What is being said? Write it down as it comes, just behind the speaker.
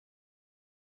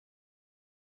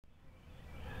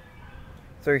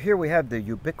So here we have the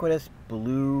ubiquitous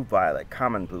blue violet,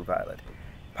 common blue violet.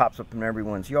 Pops up in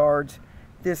everyone's yards.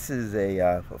 This is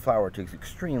a flower which is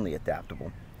extremely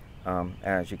adaptable.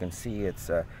 As you can see,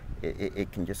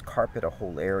 it can just carpet a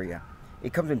whole area.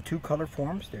 It comes in two color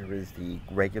forms. There is the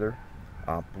regular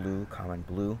blue, common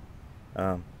blue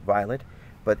violet,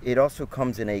 but it also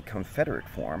comes in a Confederate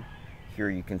form. Here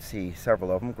you can see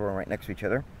several of them growing right next to each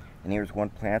other. And here's one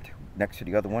plant next to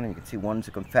the other one, and you can see one's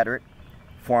a Confederate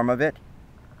form of it.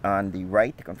 On the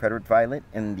right, the Confederate violet,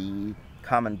 and the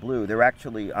common blue. They're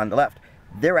actually, on the left,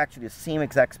 they're actually the same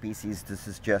exact species. This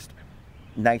is just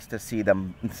nice to see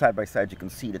them side by side. You can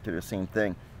see that they're the same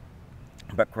thing,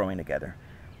 but growing together.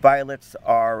 Violets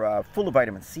are full of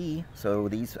vitamin C, so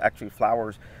these actually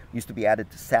flowers used to be added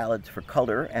to salads for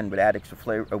color and would add extra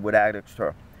flavor, would add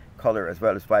extra color as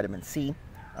well as vitamin C.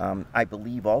 I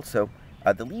believe also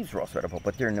the leaves are also edible,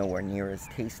 but they're nowhere near as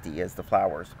tasty as the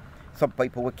flowers. Some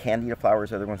people would candy the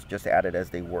flowers, other ones just added as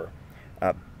they were.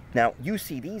 Now, you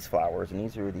see these flowers, and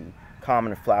these are the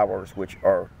common flowers which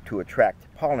are to attract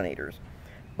pollinators.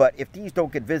 But if these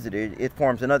don't get visited, it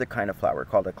forms another kind of flower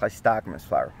called a cleistogamous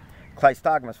flower.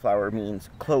 Cleistogamous flower means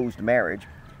closed marriage,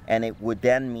 and it would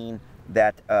then mean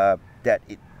that,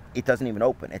 it doesn't even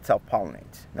open, it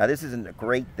self-pollinates. Now, this isn't a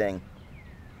great thing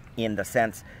in the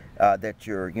sense that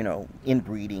you're,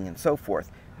 inbreeding and so forth,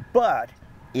 but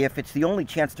if it's the only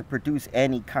chance to produce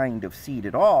any kind of seed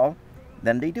at all,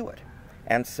 then they do it.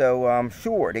 And so,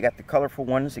 sure, they got the colorful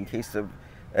ones in case of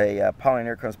a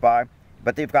pollinator comes by,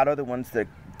 but they've got other ones that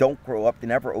don't grow up, they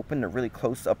never open, they're really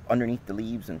close up underneath the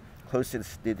leaves and close to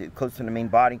the main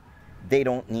body. They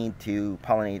don't need to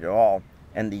pollinate at all,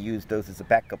 and they use those as a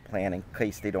backup plan in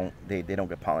case they don't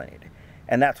get pollinated.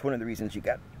 And that's one of the reasons you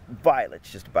got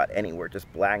violets just about anywhere, just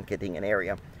blanketing an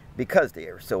area, because they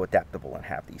are so adaptable and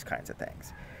have these kinds of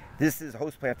things. This is a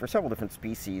host plant for several different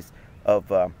species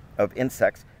of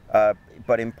insects,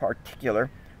 but in particular,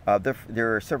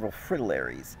 there are several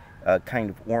fritillaries, kind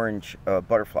of orange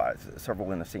butterflies,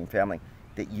 several in the same family,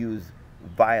 that use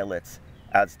violets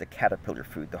as the caterpillar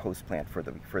food, the host plant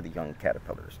for the young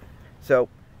caterpillars. So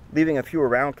leaving a few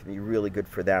around can be really good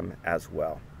for them as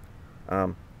well.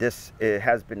 This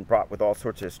has been brought with all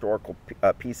sorts of historical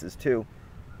pieces too.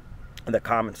 The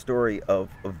common story of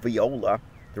Viola,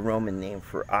 the Roman name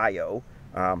for Io,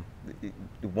 that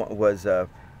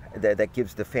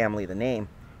gives the family the name,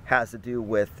 has to do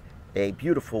with a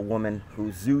beautiful woman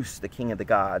who Zeus, the king of the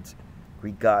gods,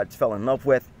 Greek gods, fell in love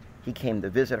with. He came to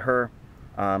visit her.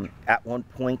 At one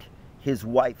point, his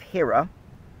wife Hera,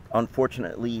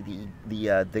 unfortunately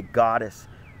the goddess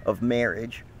of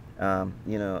marriage,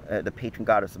 the patron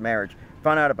goddess of marriage,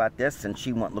 found out about this, and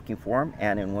she went looking for him.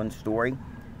 And in one story,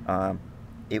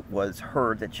 it was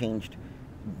her that changed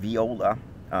Viola,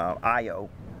 Io,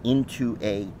 into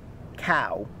a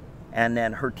cow, and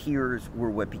then her tears were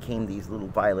what became these little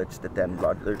violets that then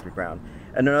brought her to the ground.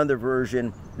 And another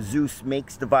version, Zeus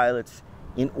makes the violets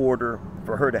in order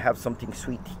for her to have something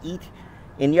sweet to eat.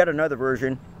 In yet another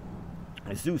version,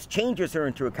 Zeus changes her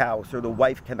into a cow so the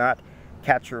wife cannot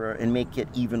catch her and make it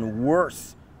even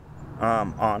worse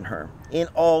on her. In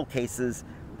all cases,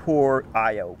 poor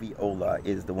Io, Viola,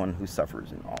 is the one who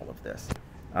suffers in all of this.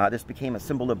 This became a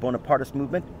symbol of Bonapartist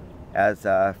movement, as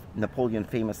Napoleon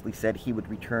famously said he would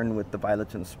return with the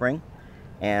violets in the spring,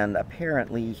 and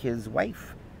apparently his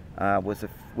wife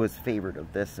was favored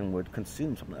of this and would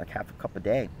consume something like half a cup a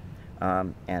day,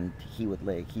 and he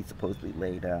supposedly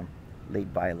laid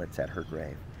violets at her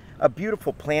grave. A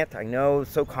beautiful plant, I know,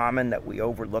 so common that we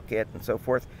overlook it and so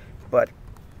forth, but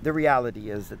the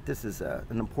reality is that this is an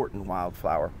important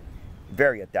wildflower,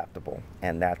 very adaptable,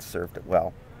 and that served it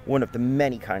well. One of the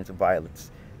many kinds of violets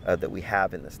that we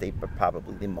have in the state, but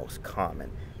probably the most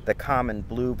common. The common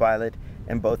blue violet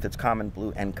in both its common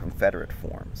blue and Confederate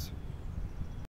forms.